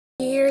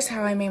Here's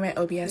how I made my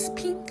OBS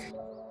pink.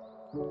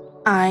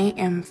 I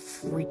am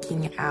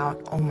freaking out.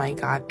 Oh my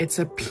god, it's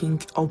a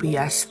pink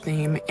OBS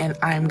theme and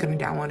I'm gonna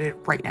download it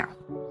right now.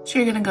 So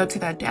you're gonna go to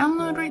that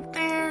download right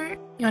there.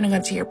 You wanna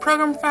go to your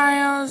program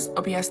files,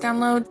 OBS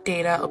download,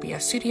 data,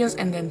 OBS studios,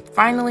 and then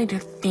finally to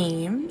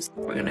themes.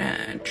 We're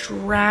gonna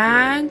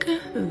drag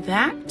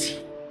that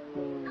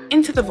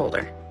into the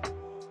folder.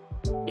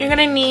 You're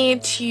gonna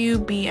need to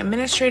be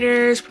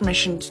administrators,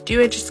 permission to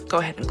do it. Just go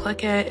ahead and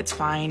click it. It's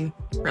fine.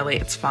 Really,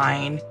 it's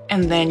fine.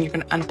 And then you're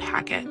gonna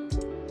unpack it.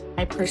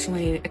 I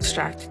personally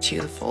extract it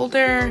to the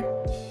folder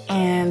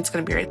and it's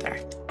gonna be right there.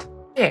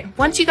 Okay,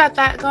 once you got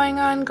that going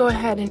on, go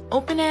ahead and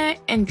open it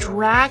and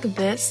drag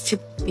this to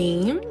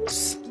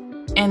themes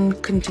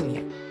and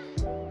continue.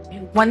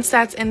 Once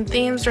that's in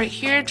themes right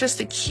here,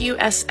 just a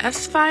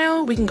QSS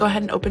file, we can go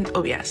ahead and open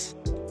OBS.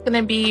 It's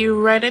gonna be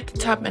right at the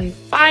top in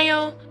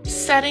file,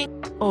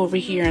 setting, over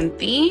here in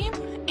theme,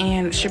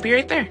 and it should be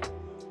right there.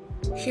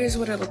 Here's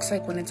what it looks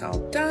like when it's all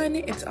done.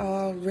 It's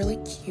all really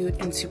cute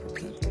and super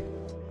pink.